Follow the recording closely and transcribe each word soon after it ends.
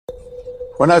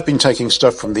When I've been taking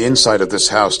stuff from the inside of this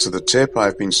house to the tip,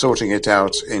 I've been sorting it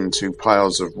out into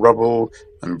piles of rubble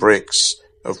and bricks,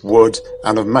 of wood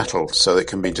and of metal, so it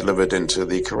can be delivered into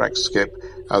the correct skip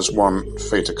as one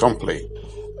fait accompli.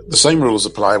 The same rules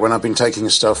apply when I've been taking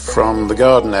stuff from the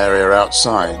garden area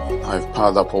outside. I've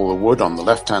piled up all the wood on the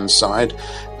left-hand side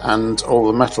and all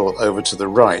the metal over to the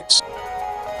right.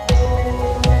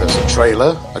 There's a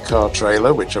trailer, a car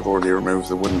trailer, which I've already removed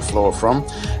the wooden floor from,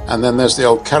 and then there's the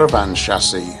old caravan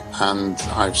chassis, and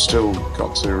I've still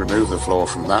got to remove the floor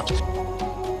from that.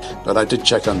 But I did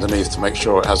check underneath to make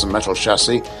sure it has a metal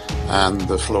chassis and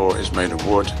the floor is made of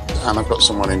wood, and I've got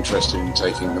someone interested in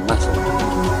taking the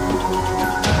metal.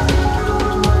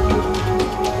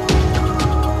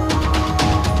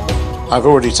 I've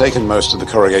already taken most of the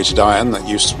corrugated iron that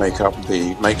used to make up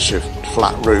the makeshift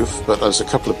flat roof, but there's a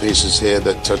couple of pieces here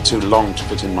that are too long to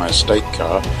fit in my estate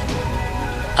car.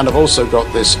 And I've also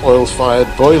got this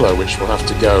oil-fired boiler which will have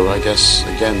to go, I guess,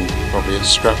 again, probably it's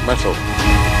scrap metal.